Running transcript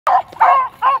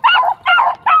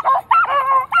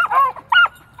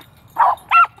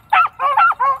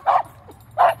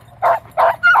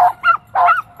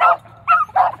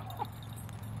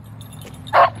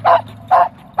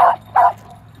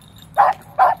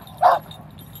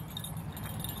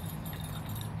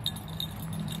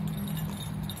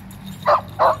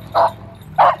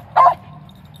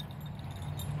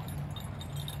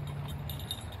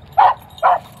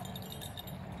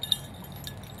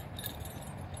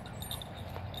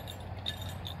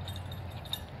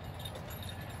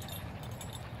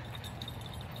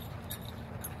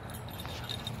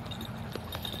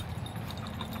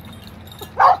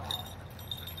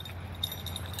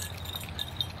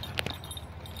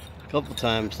A couple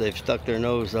times they've stuck their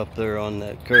nose up there on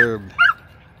that curb,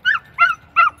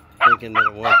 thinking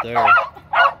that it went there.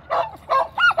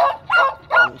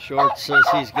 And Short says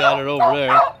he's got it over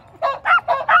there.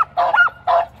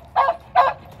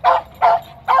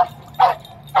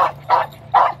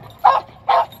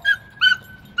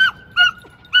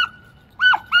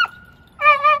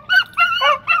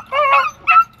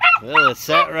 Well, it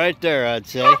sat right there, I'd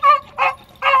say.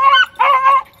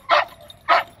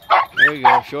 There you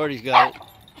go, Shorty's got it.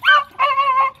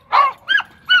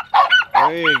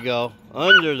 There you go,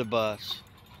 under the bus.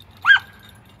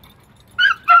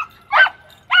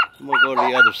 I'm gonna go to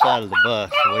the other side of the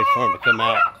bus, wait for him to come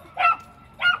out.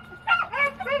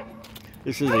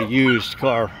 This is a used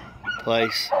car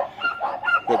place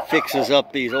that fixes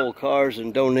up these old cars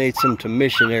and donates them to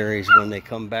missionaries when they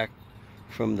come back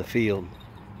from the field.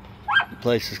 The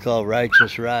place is called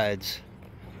Righteous Rides.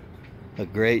 A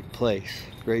great place,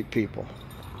 great people.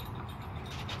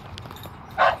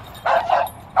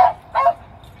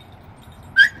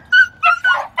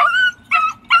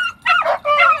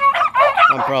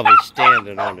 I'm probably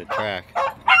standing on the track.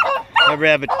 That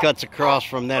rabbit cuts across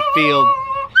from that field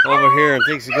over here and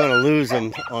thinks he's going to lose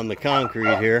him on the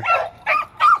concrete here.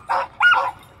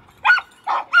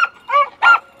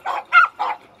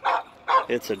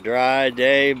 It's a dry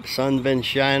day, sun's been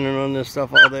shining on this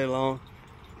stuff all day long.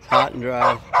 It's hot and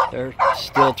dry. They're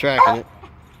still tracking it.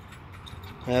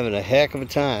 Having a heck of a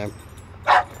time.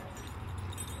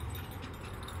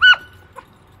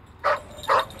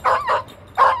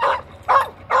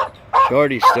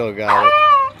 Shorty's still got it.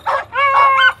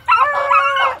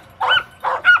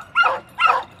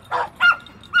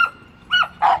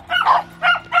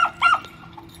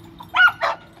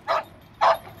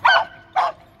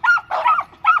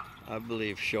 I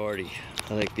believe Shorty. I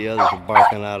think the others are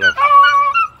barking out of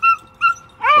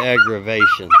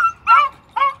aggravation.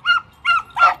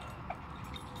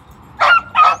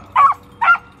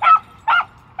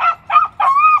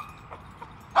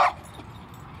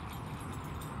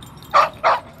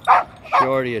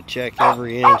 Shorty will check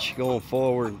every inch going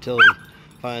forward until he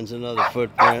finds another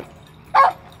footprint.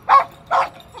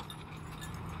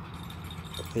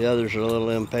 The others are a little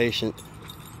impatient.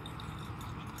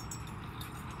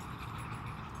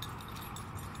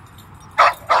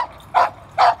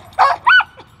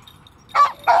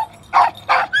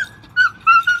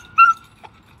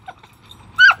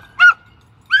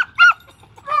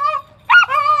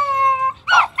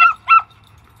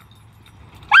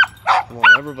 Come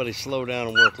on, everybody slow down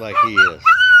and work like he is.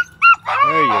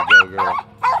 There you go, girl.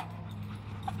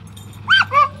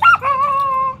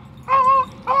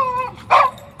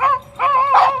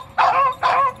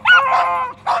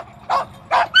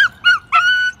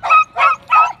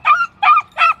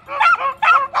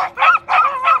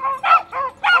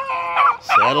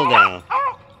 Settle down.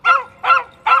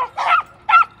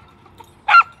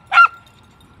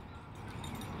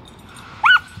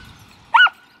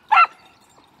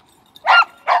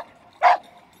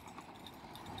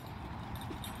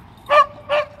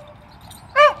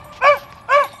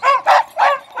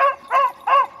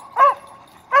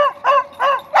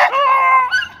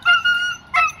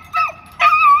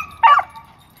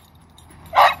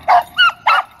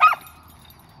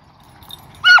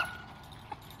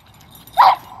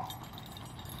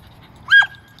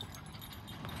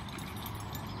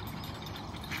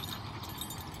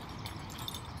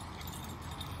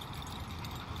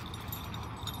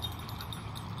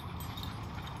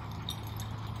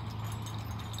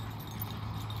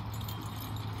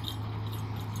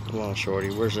 Come on, Shorty,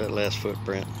 where's that last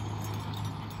footprint?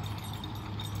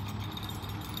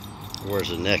 Where's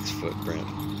the next footprint?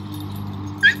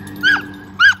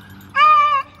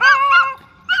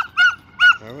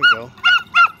 There we go.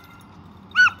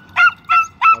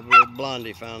 I believe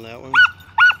Blondie found that one.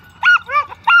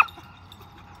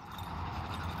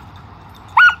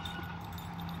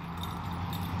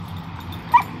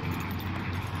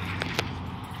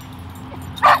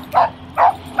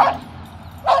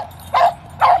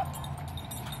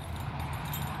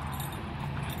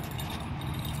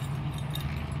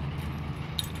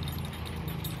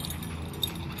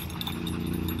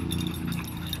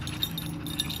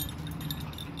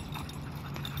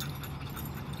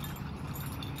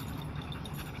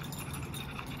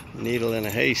 Needle in a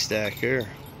haystack here.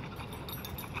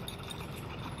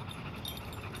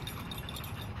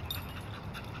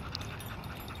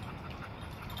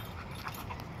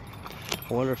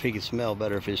 I wonder if he could smell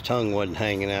better if his tongue wasn't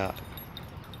hanging out.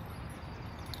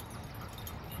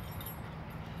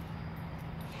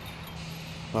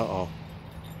 Uh-oh.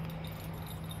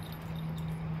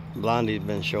 Blondie's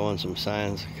been showing some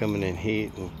signs of coming in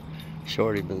heat, and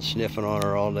Shorty been sniffing on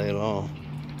her all day long.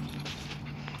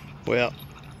 Well,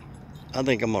 I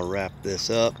think I'm gonna wrap this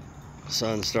up. The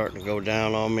sun's starting to go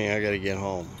down on me. I gotta get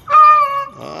home.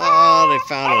 Oh, they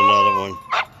found another one.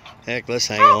 Heck, let's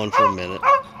hang on for a minute.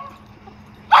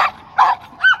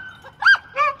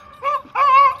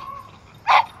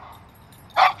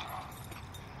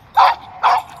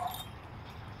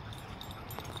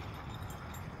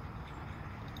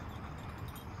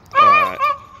 Alright,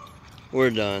 we're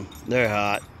done. They're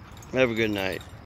hot. Have a good night.